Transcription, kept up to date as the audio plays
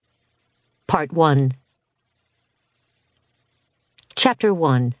Part 1. Chapter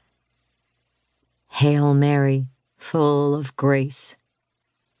 1. Hail Mary, full of grace.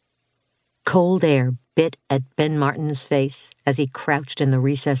 Cold air bit at Ben Martin's face as he crouched in the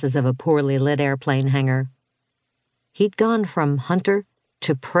recesses of a poorly lit airplane hangar. He'd gone from hunter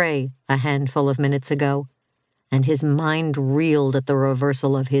to prey a handful of minutes ago, and his mind reeled at the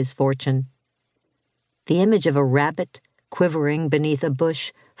reversal of his fortune. The image of a rabbit quivering beneath a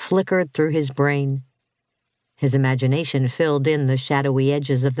bush flickered through his brain. His imagination filled in the shadowy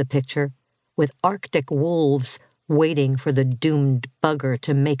edges of the picture, with Arctic wolves waiting for the doomed bugger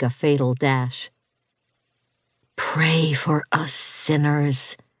to make a fatal dash. "Pray for us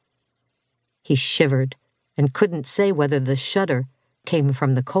sinners." He shivered and couldn't say whether the shudder came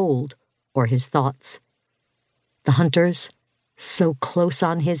from the cold or his thoughts. The hunters, so close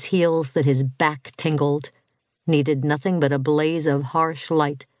on his heels that his back tingled, needed nothing but a blaze of harsh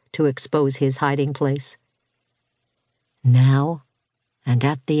light to expose his hiding place. Now, and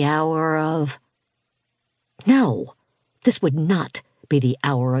at the hour of... No, this would not be the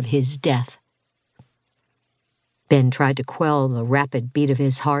hour of his death. Ben tried to quell the rapid beat of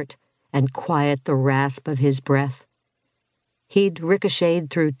his heart and quiet the rasp of his breath. He'd ricocheted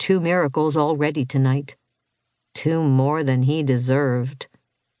through 2 miracles already tonight. 2 more than he deserved.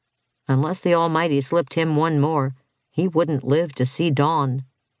 Unless the Almighty slipped him 1 more, he wouldn't live to see dawn.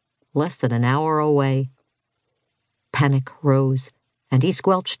 Less than an hour away. Panic rose, and he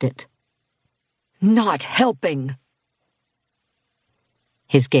squelched it. "Not helping!"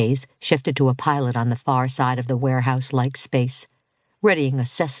 His gaze shifted to a pilot on the far side of the warehouse-like space, readying a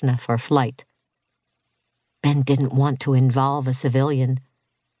Cessna for flight. Ben didn't want to involve a civilian,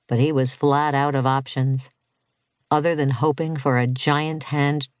 but he was flat out of options, other than hoping for a giant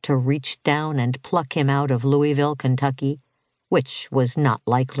hand to reach down and pluck him out of Louisville, Kentucky, which was not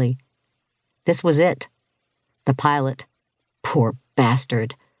likely. This was it. The pilot, poor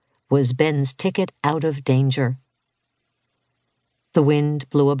bastard, was Ben's ticket out of danger. The wind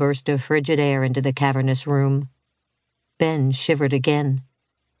blew a burst of frigid air into the cavernous room. Ben shivered again,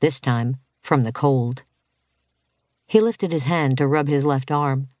 this time from the cold. He lifted his hand to rub his left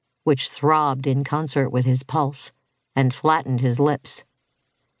arm, which throbbed in concert with his pulse, and flattened his lips.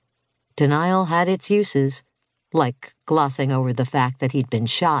 Denial had its uses, like glossing over the fact that he'd been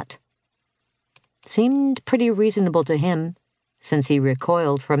shot. Seemed pretty reasonable to him, since he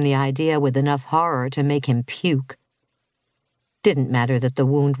recoiled from the idea with enough horror to make him puke. Didn't matter that the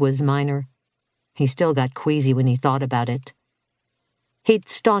wound was minor. He still got queasy when he thought about it. He'd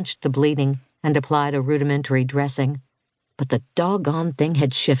staunched the bleeding and applied a rudimentary dressing, but the doggone thing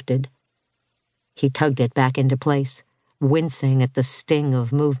had shifted. He tugged it back into place, wincing at the sting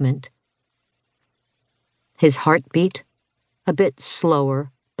of movement. His heartbeat, a bit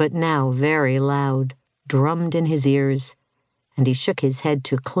slower, but now very loud, drummed in his ears, and he shook his head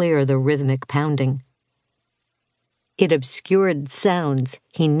to clear the rhythmic pounding. It obscured sounds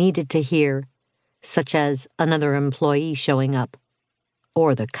he needed to hear, such as another employee showing up,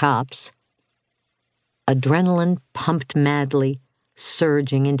 or the cops. Adrenaline pumped madly,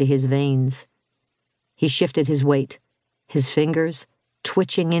 surging into his veins. He shifted his weight, his fingers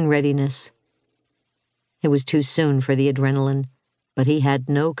twitching in readiness. It was too soon for the adrenaline, but he had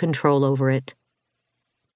no control over it.